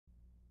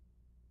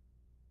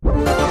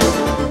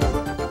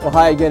Well,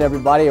 hi again,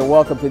 everybody, and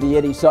welcome to the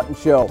Eddie Sutton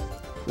Show.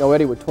 Now,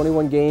 Eddie, we're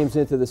 21 games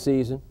into the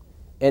season,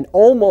 and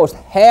almost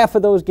half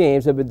of those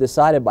games have been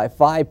decided by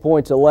 5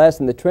 points or less,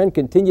 and the trend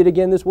continued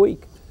again this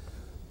week.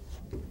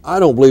 I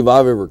don't believe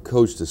I've ever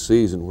coached a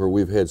season where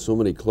we've had so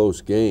many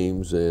close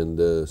games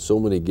and so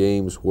many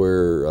games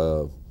where,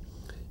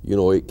 you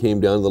know, it came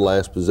down to the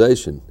last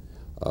possession.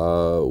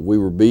 We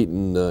were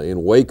beaten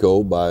in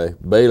Waco by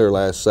Baylor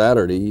last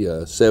Saturday,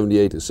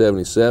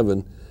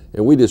 78-77.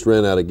 And we just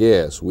ran out of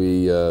gas.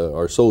 We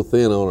are so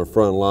thin on our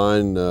front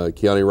line.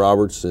 Chianti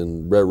Roberts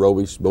and Brett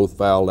Robish both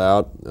fouled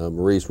out.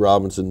 Maurice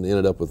Robinson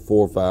ended up with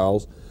 4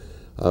 fouls.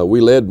 We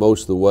led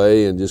most of the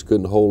way and just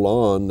couldn't hold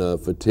on.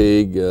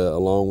 Fatigue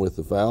along with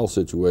the foul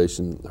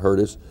situation hurt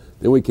us.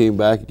 Then we came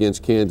back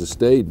against Kansas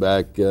State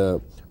back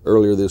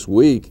earlier this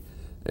week,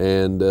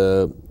 and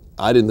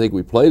I didn't think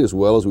we played as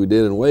well as we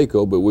did in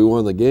Waco, but we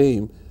won the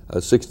game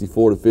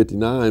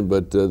 64-59,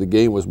 but the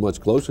game was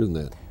much closer than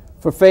that.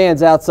 For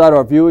fans outside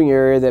our viewing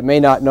area that may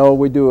not know,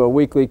 we do a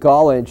weekly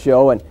call-in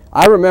show, and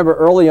I remember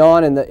early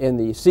on in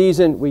the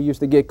season, we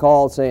used to get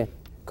called saying,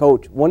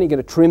 "Coach, when are you going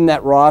to trim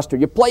that roster?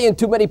 You're playing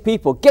too many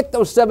people. Get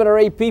those 7 or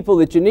 8 people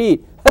that you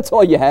need." That's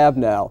all you have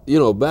now. You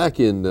know, back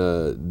in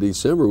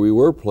December, we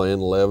were playing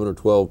 11 or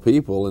 12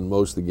 people in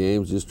most of the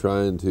games, just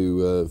trying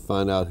to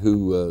find out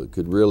who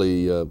could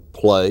really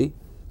play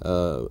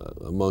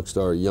amongst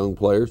our young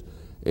players.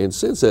 And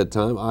since that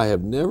time, I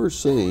have never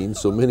seen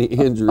so many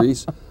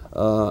injuries.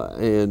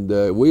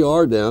 We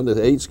are down to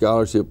 8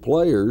 scholarship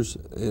players,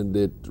 and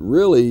it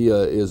really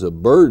is a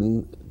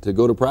burden to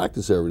go to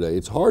practice every day.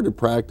 It's hard to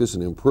practice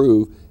and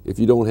improve if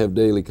you don't have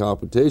daily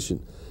competition.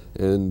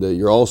 And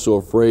you're also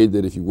afraid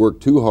that if you work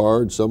too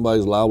hard,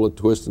 somebody's liable to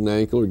twist an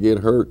ankle or get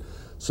hurt.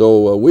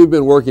 So we've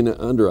been working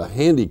under a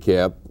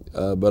handicap,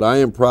 but I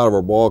am proud of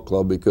our ball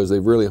club because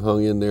they've really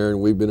hung in there,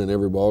 and we've been in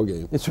every ball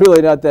game. It's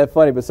really not that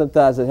funny, but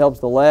sometimes it helps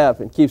to laugh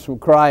and keeps from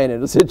crying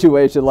in a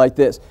situation like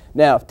this.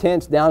 Now, if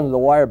tense down to the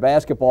wire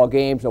basketball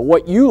games are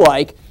what you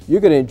like,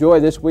 you're going to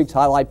enjoy this week's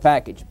highlight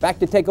package. Back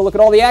to take a look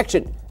at all the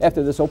action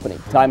after this opening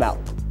timeout.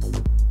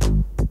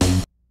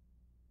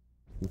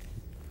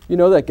 You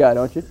know that guy,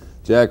 don't you?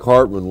 Jack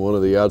Hartman, one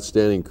of the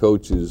outstanding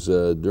coaches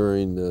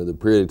during the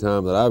period of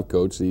time that I've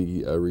coached.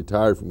 He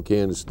retired from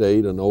Kansas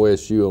State, an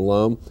OSU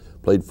alum,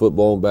 played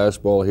football and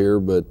basketball here,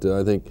 but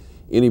I think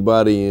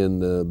anybody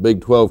in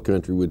Big 12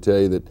 country would tell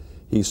you that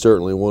he's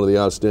certainly one of the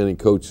outstanding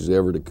coaches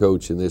ever to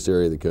coach in this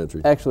area of the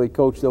country. Actually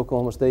coached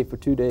Oklahoma State for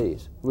 2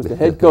 days. Was the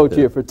head coach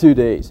here for 2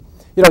 days.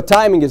 You know,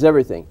 timing is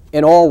everything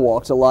in all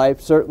walks of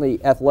life,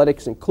 certainly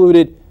athletics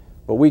included,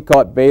 but we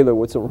caught Baylor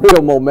with some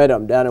real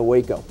momentum down in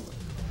Waco.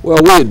 Well,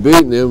 we had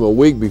beaten them a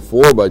week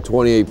before by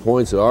 28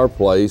 points at our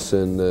place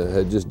and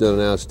had just done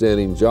an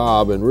outstanding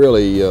job and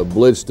really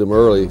blitzed them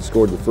early,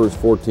 scored the first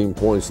 14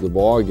 points of the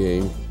ball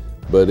game.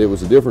 But it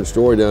was a different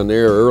story down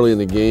there. Early in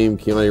the game,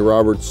 Chianti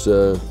Roberts,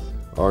 our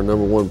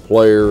 #1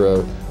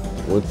 player,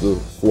 went to the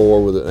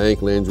floor with an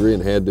ankle injury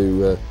and had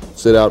to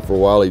sit out for a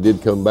while. He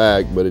did come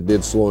back, but it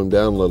did slow him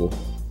down a little.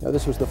 Now,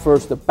 this was the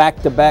first of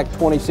back-to-back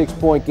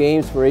 26-point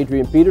games for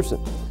Adrian Peterson.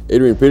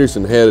 Adrian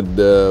Peterson had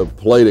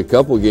played a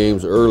couple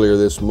games earlier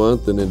this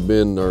month and had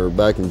been, or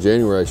back in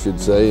January I should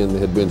say, and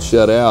had been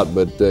shut out,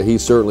 but he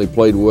certainly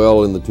played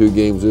well in the 2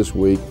 games this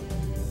week.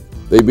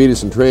 They beat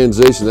us in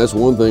transition. That's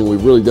one thing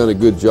we've really done a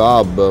good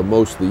job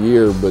most of the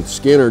year, but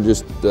Skinner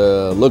just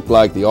looked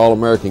like the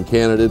All-American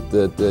candidate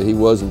that he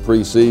was in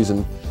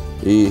preseason.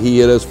 He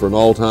hit us for an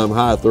all-time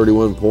high,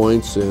 31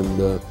 points,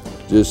 and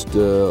just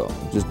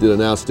did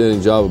an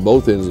outstanding job at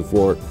both ends of the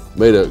floor.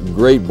 Made a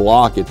great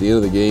block at the end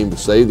of the game to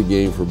save the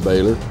game for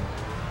Baylor.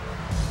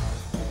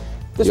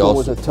 This one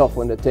was a tough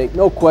one to take,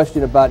 no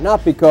question about it.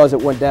 Not because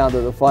it went down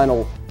to the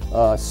final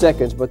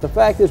seconds, but the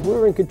fact is we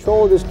were in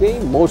control of this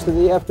game most of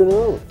the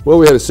afternoon. Well,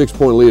 we had a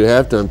 6-point lead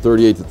at halftime,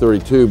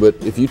 38-32, but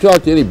if you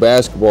talk to any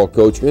basketball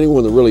coach,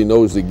 anyone that really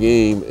knows the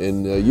game,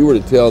 and you were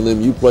to tell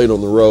them you played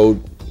on the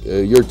road,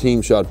 your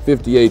team shot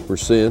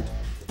 58%,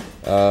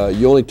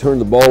 you only turned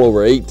the ball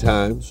over 8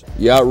 times.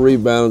 You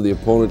out-rebounded the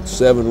opponent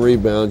 7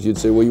 rebounds. You'd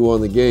say, well, you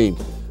won the game.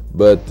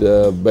 But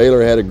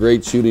Baylor had a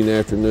great shooting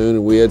afternoon,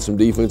 and we had some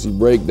defensive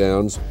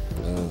breakdowns.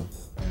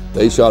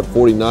 They shot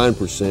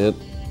 49%.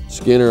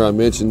 Skinner, I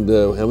mentioned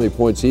how many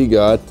points he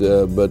got,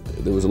 but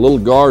there was a little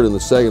guard in the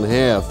second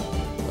half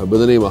by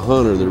the name of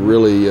Hunter that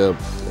really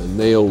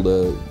nailed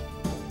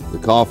the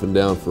coffin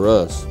down for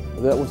us.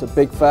 That was a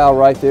big foul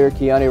right there.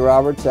 Chianti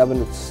Roberts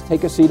having to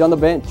take a seat on the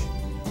bench.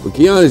 But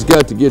Chianti's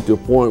got to get to a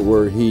point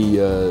where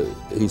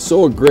he's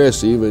so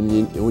aggressive,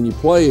 and when you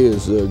play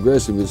as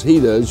aggressive as he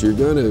does, you're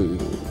going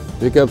to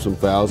pick up some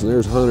fouls. And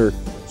there's Hunter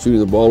shooting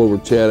the ball over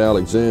Chad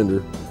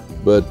Alexander.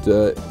 But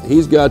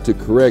he's got to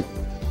correct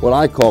what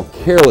I call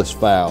careless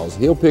fouls.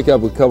 He'll pick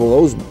up a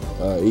couple of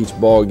those each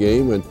ball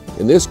game, and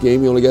in this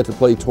game he only got to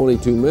play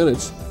 22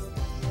 minutes.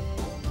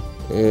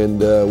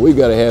 And we've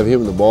got to have him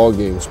in the ball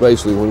game,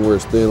 especially when we're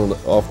as thin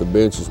off the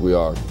bench as we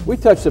are. We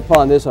touched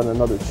upon this on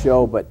another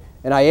show,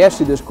 and I asked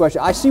you this question.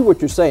 I see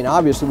what you're saying.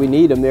 Obviously, we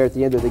need him there at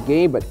the end of the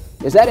game, but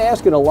is that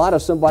asking a lot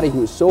of somebody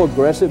who is so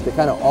aggressive to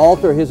kind of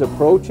alter his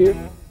approach here?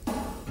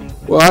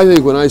 Well, I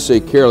think when I say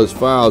careless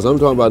fouls, I'm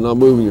talking about not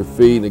moving your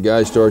feet and the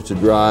guy starts to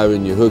drive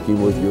and you hook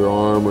him with your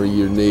arm or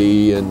your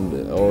knee,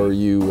 or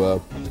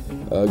you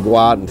go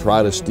out and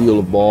try to steal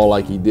a ball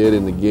like he did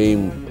in the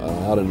game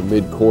out in the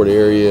mid-court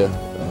area,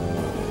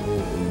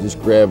 and just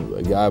grab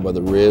a guy by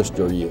the wrist,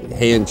 or you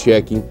hand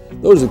check him.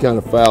 Those are the kind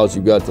of fouls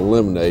you've got to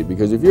eliminate,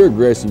 because if you're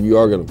aggressive, you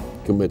are going to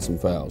commit some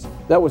fouls.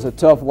 That was a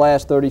tough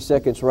last 30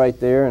 seconds right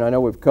there, and I know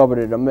we've covered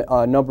it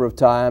a number of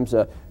times,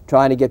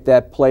 trying to get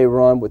that play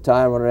run with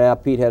time running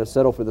out. Pete had to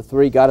settle for the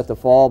three, got it to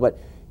fall, but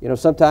you know,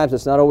 sometimes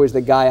it's not always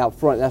the guy out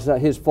front. That's not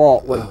his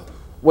fault.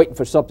 Waiting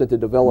for something to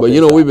develop. But you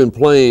know, we've been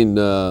playing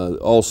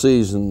all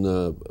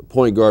season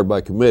point guard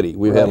by committee.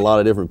 We've had a lot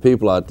of different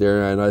people out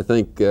there, and I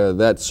think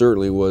that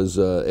certainly was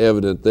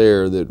evident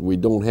there, that we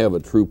don't have a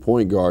true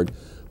point guard.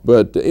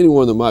 But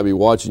anyone that might be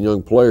watching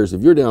young players,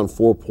 if you're down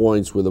 4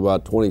 points with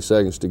about 20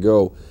 seconds to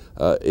go,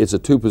 it's a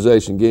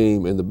two-possession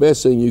game, and the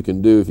best thing you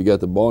can do if you got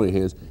the ball in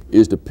your hands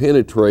is to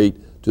penetrate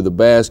to the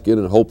basket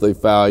and hope they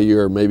foul you,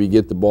 or maybe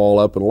get the ball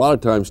up. And a lot of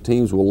times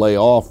teams will lay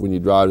off when you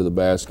drive to the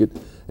basket,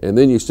 and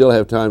then you still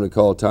have time to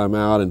call a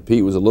timeout. And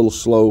Pete was a little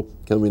slow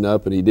coming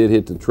up, and he did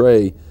hit the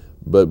tray,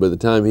 but by the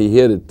time he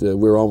hit it, we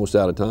were almost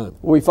out of time.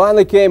 We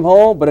finally came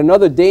home, but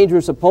another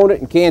dangerous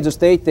opponent in Kansas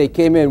State. They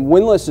came in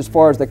winless as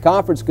far as the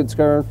conference is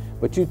concerned,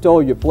 but you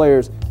told your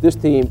players this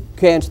team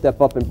can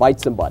step up and bite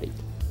somebody.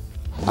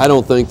 I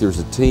don't think there's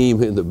a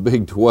team in the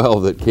Big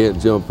 12 that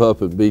can't jump up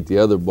and beat the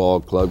other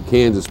ball club.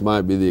 Kansas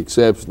might be the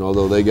exception,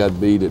 although they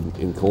got beat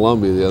in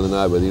Columbia the other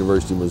night by the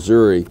University of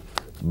Missouri.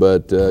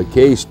 But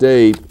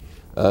K-State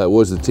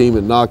was the team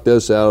that knocked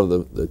us out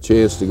of the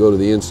chance to go to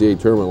the NCAA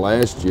tournament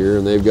last year,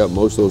 and they've got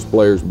most of those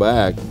players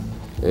back.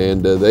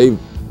 And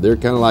they're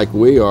kind of like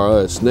we are,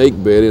 a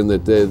snake bit, in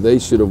that they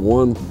should have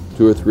won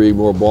 2 or 3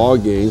 more ball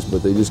games,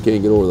 but they just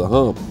can't get over the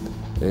hump.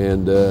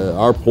 And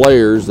our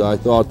players, I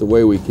thought the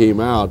way we came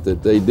out,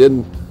 that they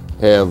didn't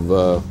have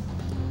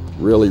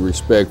really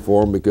respect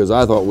for them, because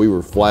I thought we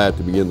were flat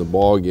to begin the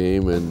ball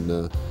game,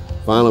 and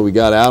finally we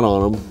got out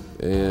on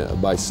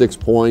them by 6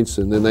 points,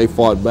 and then they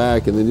fought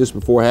back, and then just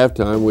before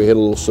halftime we hit a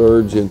little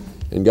surge and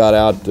got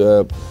out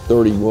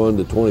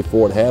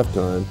 31-24 at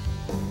halftime.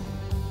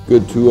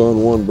 Good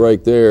 2-on-1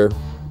 break there.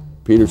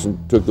 Peterson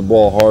took the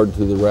ball hard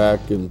to the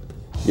rack and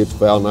gets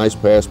fouled. Nice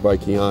pass by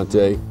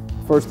Chianti.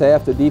 First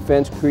half, the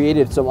defense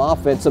created some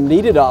offense, some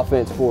needed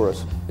offense for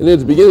us. And at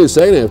the beginning of the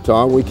second half,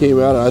 Tom, we came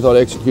out and I thought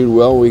executed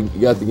well. We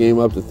got the game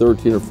up to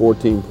 13 or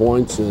 14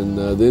 points, and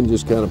then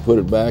just kind of put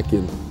it back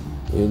in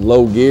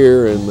low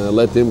gear and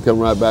let them come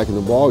right back in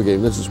the ball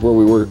game. This is where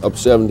we were up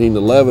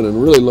 17-11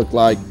 and really looked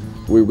like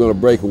we were going to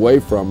break away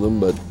from them,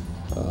 but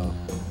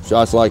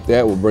shots like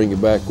that will bring you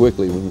back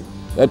quickly.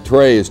 That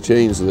tray has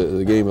changed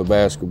the game of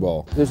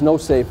basketball. There's no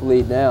safe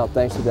lead now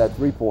thanks to that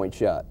three-point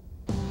shot.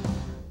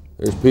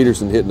 There's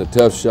Peterson hitting a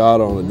tough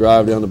shot on a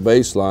drive down the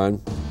baseline.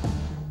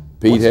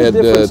 Pete had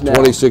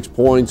 26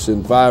 points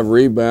and 5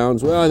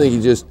 rebounds. Well, I think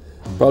he just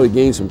probably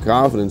gained some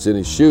confidence in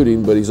his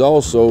shooting, but he's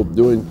also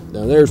doing,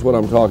 now there's what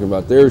I'm talking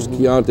about. There's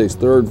Chianti's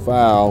 3rd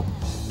foul,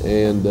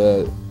 and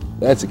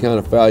that's the kind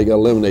of foul you got to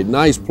eliminate.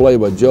 Nice play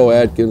by Joe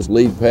Atkins,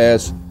 lead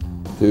pass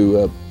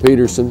to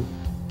Peterson,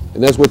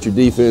 and that's what your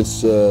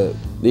defense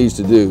needs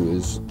to do,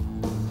 is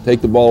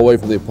take the ball away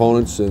from the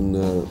opponents,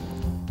 and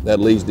that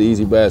leads to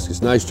easy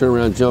baskets. Nice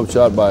turnaround jump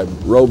shot by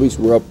Robies.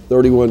 We're up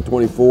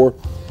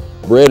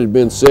 31-24. Brett had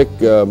been sick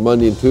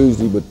Monday and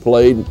Tuesday, but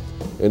played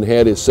and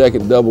had his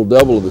 2nd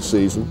double-double of the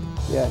season.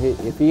 Yeah,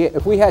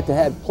 if we had to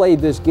have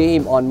played this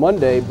game on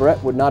Monday,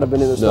 Brett would not have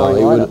been in the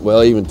starting lineup.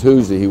 Well, even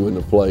Tuesday he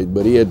wouldn't have played,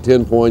 but he had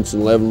 10 points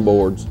and 11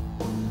 boards.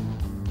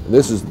 And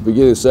this is the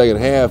beginning of the second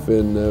half,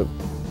 and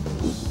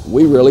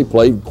we really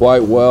played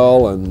quite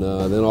well, and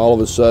then all of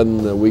a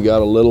sudden we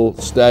got a little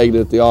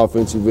stagnant at the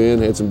offensive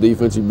end, had some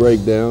defensive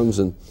breakdowns,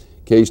 and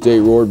K-State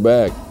roared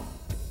back.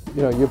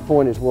 You know, your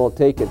point is well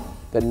taken.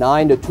 The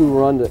 9-2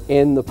 run to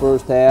end the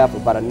first half,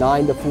 about a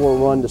 9-4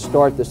 run to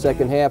start the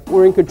second half.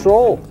 We're in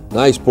control.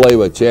 Nice play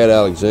by Chad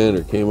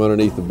Alexander. Came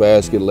underneath the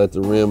basket, let the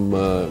rim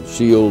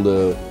shield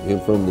him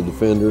from the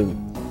defender.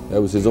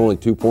 That was his only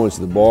 2 points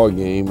of the ball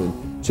game.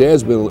 And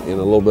Chad's been in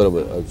a little bit of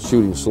a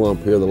shooting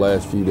slump here the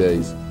last few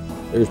days.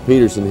 There's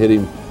Peterson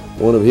hitting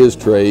one of his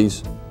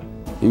trays.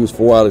 He was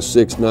 4 out of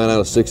 6, 9 out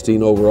of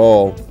 16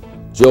 overall.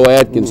 Joe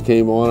Atkins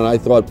came on and I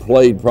thought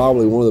played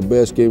probably one of the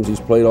best games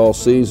he's played all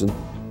season.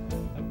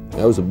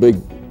 That was a big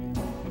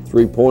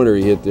three-pointer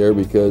he hit there,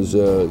 because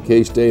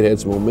K-State had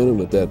some momentum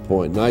at that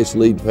point. Nice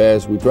lead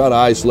pass. We try to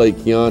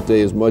isolate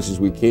Chianti as much as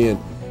we can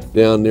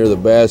down near the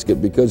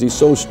basket, because he's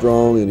so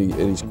strong and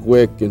he's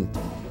quick, and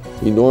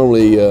he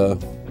normally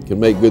can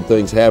make good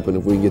things happen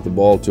if we can get the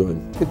ball to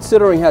him.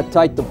 Considering how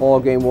tight the ball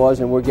game was,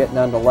 and we're getting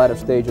on the latter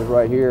stages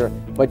right here,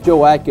 but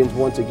Joe Atkins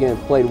once again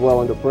played well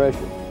under pressure.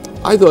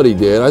 I thought he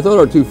did. I thought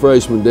our 2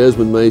 freshmen,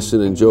 Desmond Mason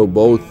and Joe,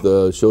 both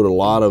showed a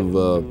lot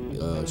of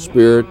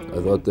spirit.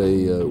 I thought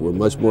they were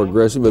much more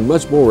aggressive and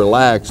much more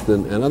relaxed,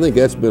 and I think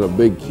that's been a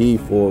big key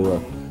for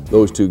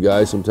those 2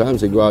 guys. Sometimes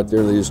they go out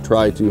there and they just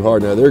try too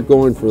hard. Now they're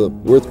going for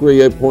we're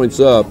 3 points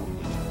up.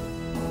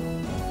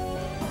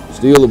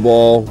 steal the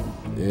ball,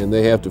 and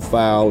they have to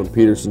foul, and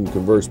Peterson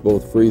converts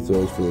both free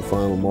throws for the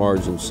final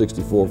margin of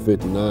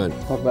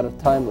 64-59. Talk about a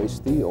timely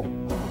steal.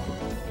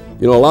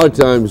 You know, a lot of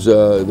times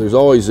there's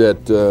always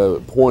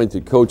that point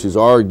that coaches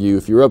argue.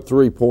 If you're up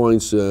 3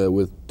 points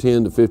with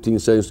 10 to 15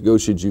 seconds to go,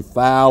 should you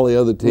foul the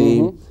other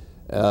team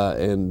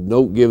and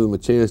don't give them a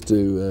chance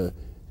to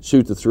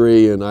shoot the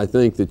three? And I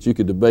think that you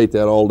could debate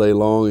that all day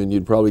long, and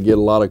you'd probably get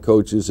a lot of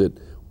coaches that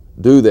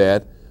do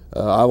that.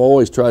 I've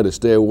always tried to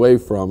stay away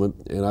from it,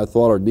 and I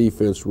thought our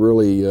defense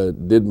really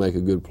did make a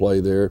good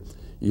play there.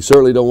 You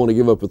certainly don't want to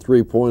give up a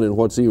 3-point, and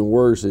what's even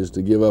worse is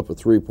to give up a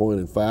 3-point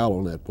and foul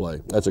on that play.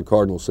 That's a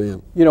cardinal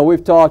sin. You know,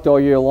 we've talked all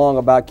year long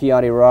about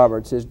Chianti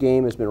Roberts. His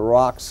game has been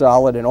rock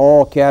solid in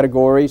all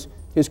categories.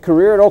 His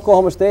career at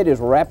Oklahoma State is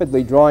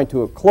rapidly drawing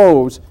to a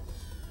close,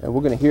 and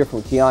we're going to hear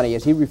from Chianti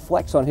as he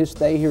reflects on his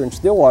stay here in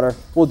Stillwater.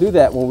 We'll do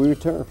that when we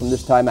return from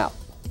this timeout.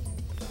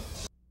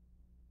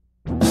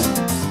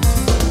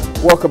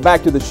 Welcome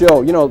back to the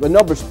show. You know, the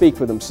numbers speak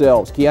for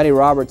themselves. Chianti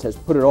Roberts has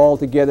put it all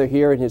together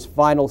here in his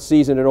final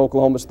season at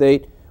Oklahoma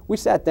State. We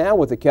sat down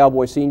with the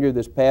Cowboy senior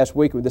this past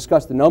week. We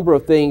discussed a number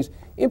of things.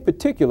 In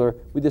particular,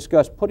 we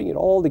discussed putting it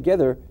all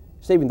together,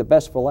 saving the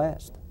best for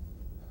last.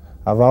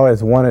 I've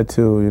always wanted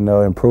to, you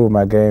know, improve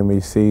my game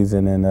each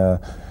season and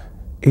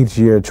each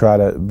year try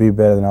to be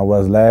better than I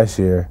was last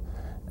year.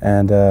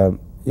 And,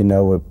 you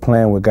know, with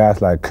playing with guys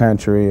like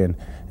Country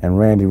and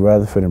Randy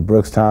Rutherford and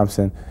Brooks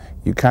Thompson,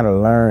 you kind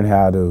of learn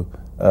how to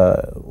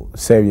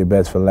save your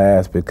best for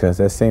last, because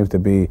that seems to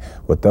be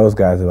what those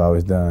guys have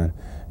always done.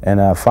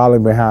 And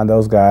following behind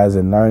those guys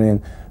and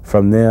learning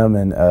from them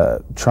and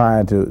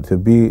trying to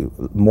be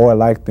more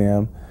like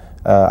them,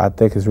 I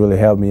think has really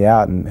helped me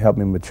out and helped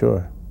me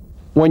mature.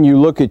 When you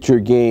look at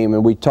your game,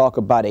 and we talk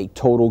about a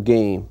total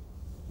game,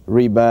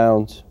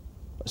 rebounds,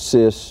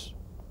 assists,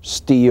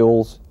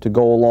 steals to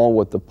go along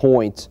with the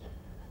points,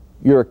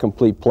 you're a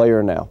complete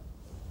player now.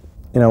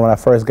 You know, when I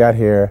first got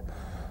here,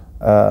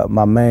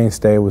 my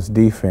mainstay was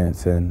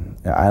defense, and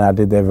I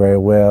did that very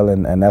well,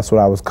 and that's what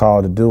I was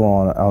called to do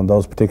on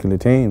those particular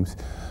teams.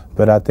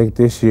 But I think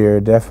this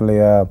year, definitely,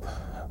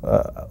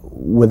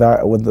 with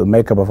the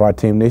makeup of our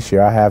team this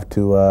year, I have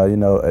to, you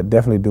know,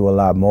 definitely do a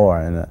lot more.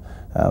 And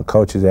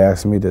coaches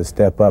asked me to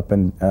step up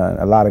in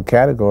a lot of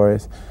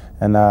categories,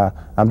 and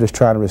I'm just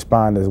trying to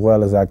respond as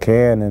well as I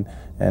can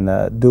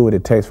and do what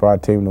it takes for our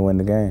team to win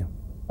the game.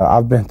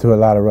 I've been through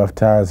a lot of rough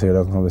times here at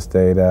Oklahoma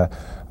State.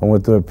 I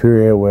went through a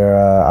period where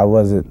I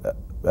wasn't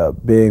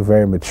being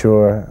very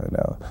mature. You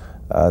know,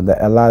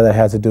 a lot of that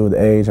has to do with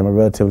age. I'm a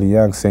relatively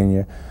young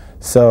senior.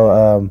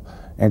 So,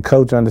 and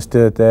Coach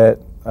understood that.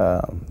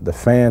 The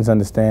fans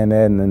understand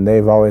that, and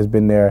they've always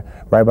been there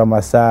right by my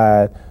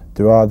side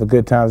through all the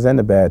good times and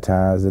the bad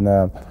times. And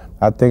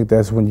I think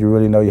that's when you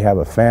really know you have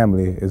a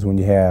family, is when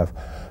you have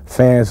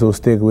fans who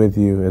stick with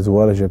you as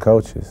well as your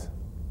coaches.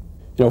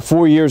 You know,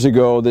 4 years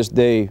ago, this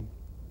day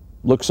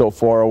looked so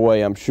far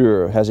away, I'm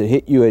sure. Has it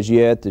hit you as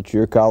yet that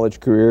your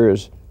college career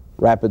is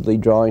rapidly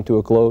drawing to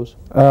a close?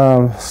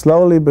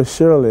 Slowly but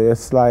surely.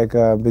 It's like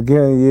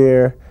beginning of the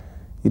year,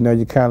 you know,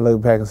 you kind of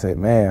look back and say,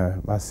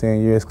 man, my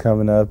senior year is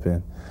coming up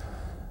and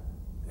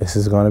this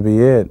is going to be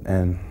it.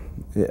 And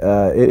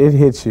it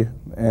hits you.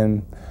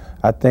 And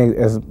I think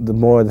as the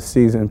more the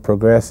season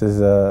progresses,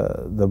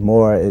 the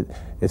more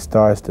it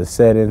starts to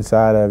set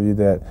inside of you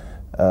that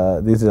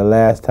these are the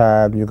last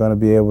time you're going to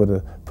be able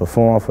to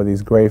perform for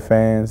these great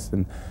fans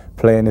and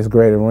play in this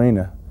great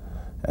arena.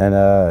 And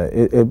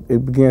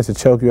it begins to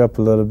choke you up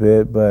a little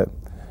bit, but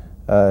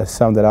it's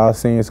something that all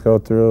seniors go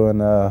through,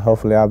 and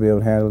hopefully I'll be able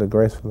to handle it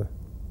gracefully.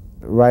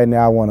 Right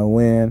now I want to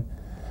win,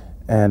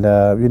 and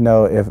you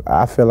know, if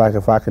I feel like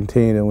if I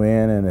continue to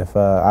win and if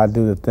I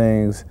do the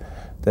things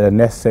that are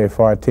necessary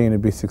for our team to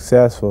be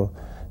successful,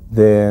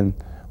 then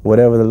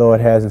whatever the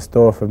Lord has in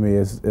store for me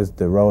is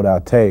the road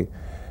I'll take.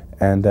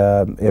 And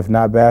if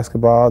not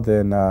basketball,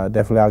 then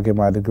definitely I'll get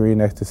my degree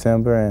next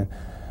December,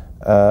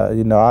 and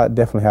you know, I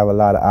definitely have a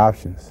lot of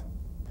options.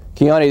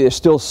 Chianti, there's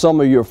still some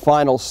of your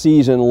final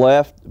season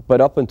left,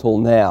 but up until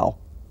now,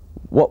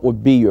 what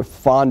would be your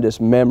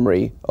fondest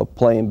memory of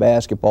playing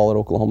basketball at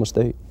Oklahoma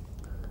State?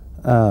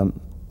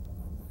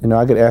 You know,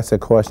 I get asked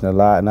that question a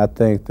lot, and I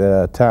think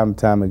that time and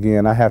time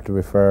again I have to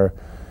refer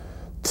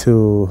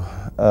to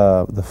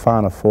the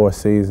Final Four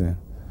season.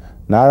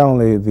 Not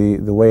only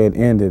the way it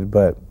ended,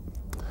 but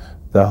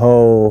the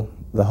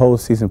whole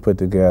season put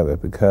together,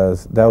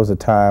 because that was a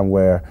time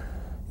where,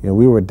 you know,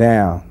 we were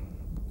down.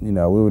 You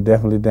know, we were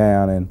definitely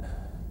down, and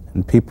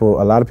a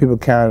lot of people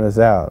counted us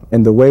out.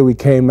 And the way we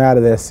came out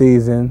of that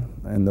season,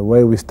 and the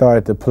way we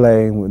started to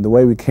play, the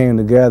way we came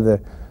together,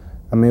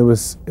 I mean,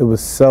 it was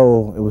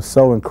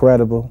so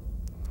incredible,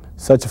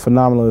 such a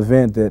phenomenal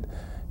event that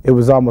it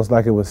was almost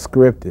like it was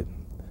scripted.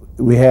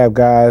 We have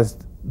guys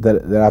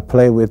that I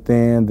played with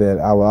then that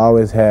I will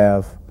always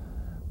have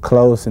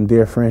close and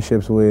dear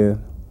friendships with,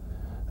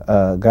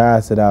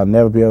 guys that I'll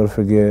never be able to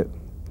forget.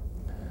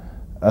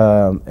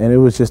 And it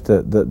was just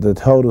the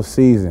total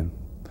season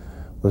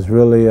was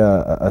really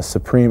a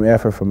supreme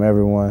effort from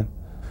everyone.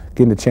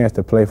 Getting the chance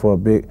to play for a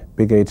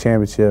Big 8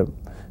 championship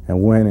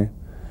and winning.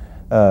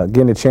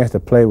 Getting a chance to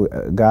play with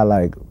a guy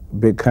like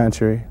Big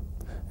Country,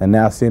 and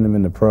now seeing him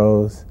in the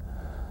pros,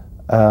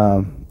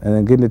 and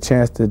then getting a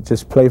chance to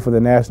just play for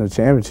the national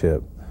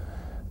championship.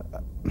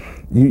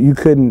 You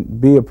couldn't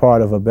be a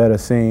part of a better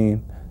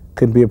scene,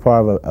 couldn't be a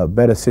part of a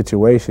better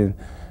situation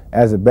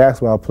as a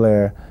basketball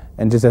player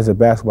and just as a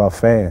basketball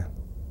fan.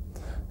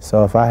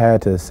 So if I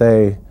had to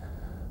say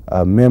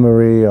a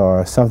memory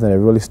or something that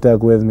really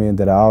stuck with me and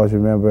that I always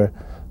remember,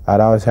 I'd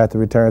always have to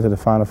return to the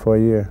Final Four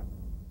year.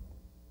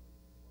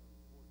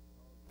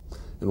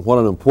 And what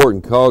an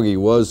important cog he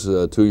was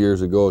 2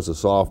 years ago as a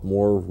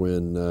sophomore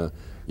when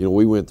you know,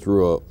 we went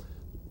through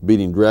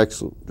beating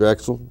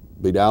Drexel,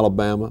 beat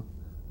Alabama,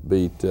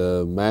 beat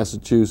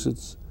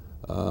Massachusetts,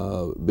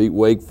 beat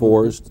Wake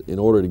Forest in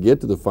order to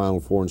get to the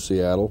Final Four in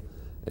Seattle.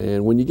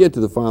 And when you get to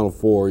the Final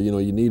Four, you know,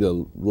 you need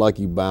a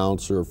lucky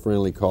bounce or a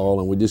friendly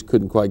call, and we just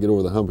couldn't quite get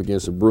over the hump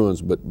against the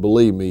Bruins. But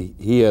believe me,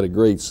 he had a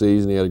great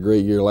season. He had a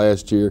great year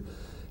last year.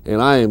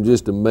 And I am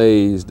just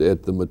amazed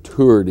at the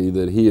maturity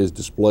that he has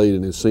displayed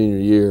in his senior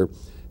year.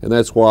 And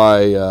that's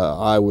why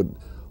I would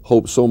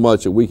hope so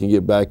much that we can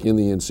get back in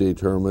the NCAA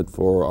tournament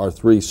for our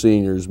three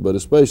seniors, but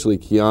especially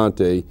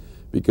Chianti,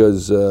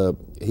 because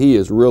he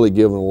has really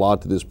given a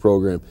lot to this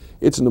program.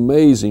 It's an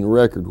amazing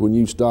record when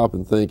you stop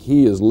and think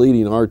he is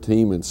leading our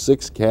team in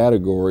 6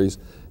 categories,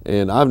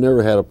 and I've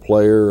never had a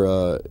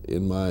player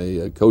in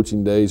my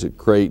coaching days at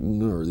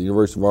Creighton or the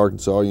University of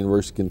Arkansas or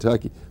University of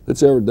Kentucky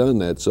that's ever done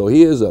that. So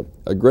he is a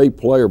great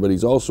player, but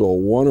he's also a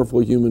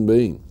wonderful human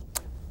being.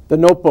 The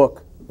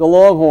Notebook, the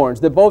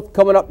Longhorns, they're both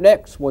coming up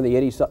next when the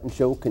Eddie Sutton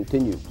Show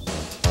continues.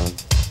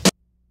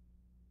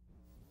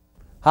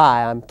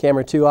 Hi, I'm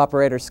Camera 2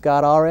 operator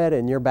Scott Allred,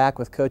 and you're back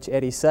with Coach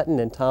Eddie Sutton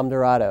and Tom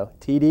Dirato.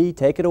 TD,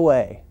 take it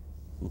away.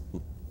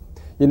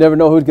 You never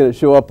know who's going to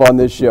show up on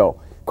this show.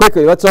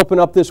 Quickly, let's open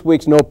up this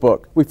week's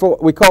notebook. We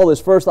call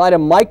this first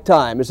item mic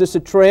time. Is this a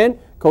trend?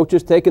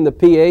 Coaches taking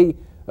the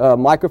PA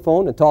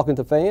microphone and talking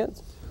to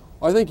fans?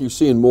 I think you're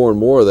seeing more and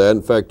more of that.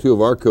 In fact, 2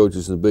 of our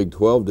coaches in the Big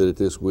 12 did it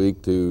this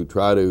week to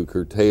try to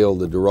curtail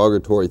the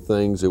derogatory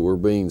things that were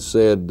being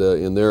said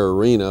in their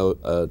arena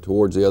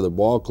towards the other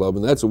ball club.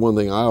 And that's the one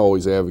thing I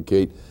always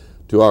advocate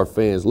to our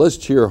fans. Let's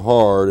cheer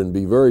hard and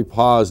be very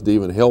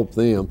positive and help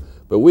them,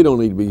 but we don't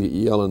need to be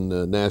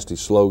yelling nasty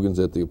slogans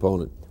at the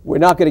opponent. We're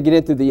not going to get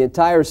into the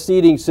entire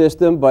seeding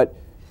system, but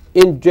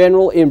in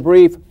general, in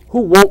brief, who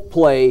won't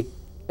play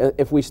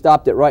if we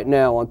stopped it right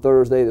now on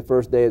Thursday, the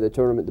first day of the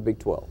tournament, the Big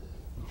 12?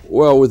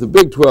 Well, with the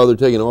Big 12, they're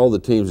taking all the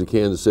teams of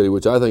Kansas City,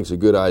 which I think is a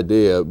good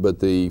idea, but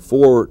the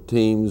 4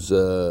 teams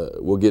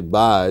will get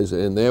byes,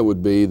 and that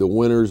would be the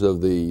winners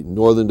of the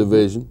Northern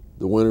Division,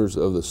 the winners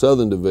of the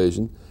Southern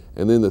Division,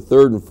 and then the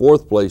 3rd and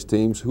 4th place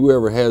teams,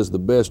 whoever has the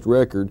best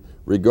record,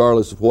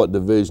 regardless of what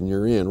division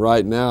you're in.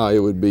 Right now, it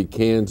would be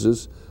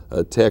Kansas,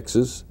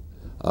 Texas,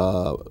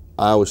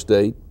 Iowa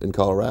State, and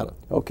Colorado.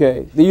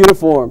 Okay, the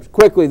uniforms.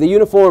 Quickly, the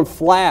uniform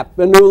flap,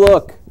 a new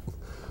look.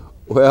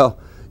 Well,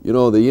 you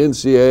know, the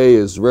NCAA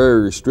is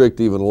very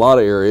restrictive in a lot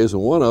of areas,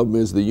 and one of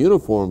them is the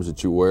uniforms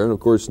that you wear. And, of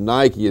course,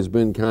 Nike has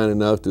been kind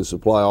enough to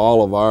supply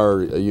all of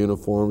our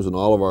uniforms and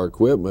all of our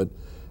equipment.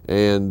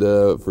 And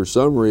for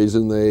some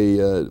reason, they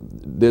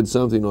did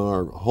something on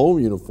our home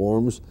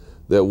uniforms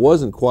that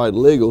wasn't quite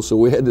legal, so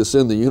we had to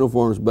send the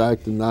uniforms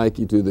back to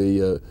Nike to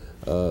the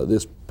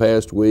this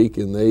past week,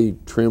 and they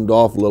trimmed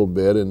off a little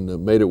bit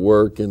and made it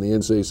work, and the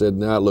NCAA said,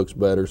 now it looks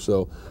better.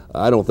 So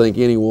I don't think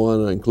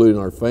anyone, including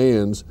our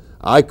fans,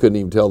 I couldn't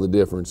even tell the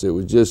difference. It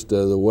was just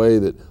the way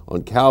that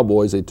on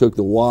Cowboys they took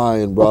the Y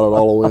and brought it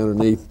all the way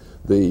underneath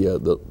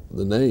the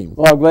name.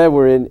 Well, I'm glad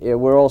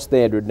we're all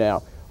standard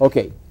now.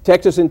 Okay,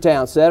 Texas in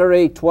town,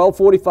 Saturday,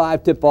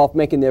 12:45 tip-off,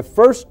 making their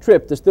first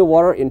trip to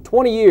Stillwater in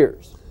 20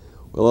 years.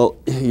 Well,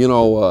 you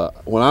know,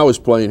 when I was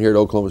playing here at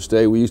Oklahoma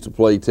State, we used to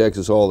play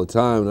Texas all the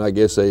time, and I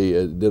guess they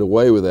did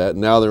away with that.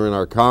 Now they're in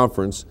our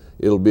conference.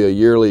 It'll be a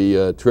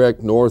yearly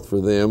trek north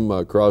for them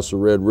across the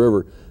Red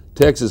River.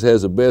 Texas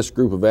has the best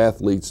group of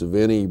athletes of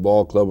any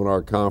ball club in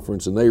our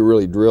conference, and they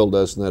really drilled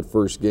us in that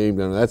first game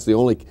down there. That's the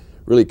only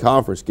really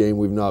conference game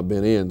we've not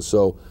been in,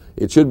 so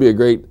it should be a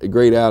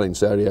great outing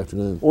Saturday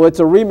afternoon. Well, it's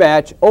a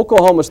rematch,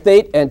 Oklahoma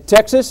State and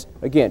Texas.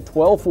 Again,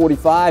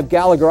 12:45,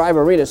 Gallagher Ive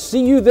Arena.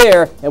 See you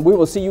there, and we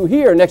will see you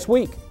here next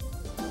week.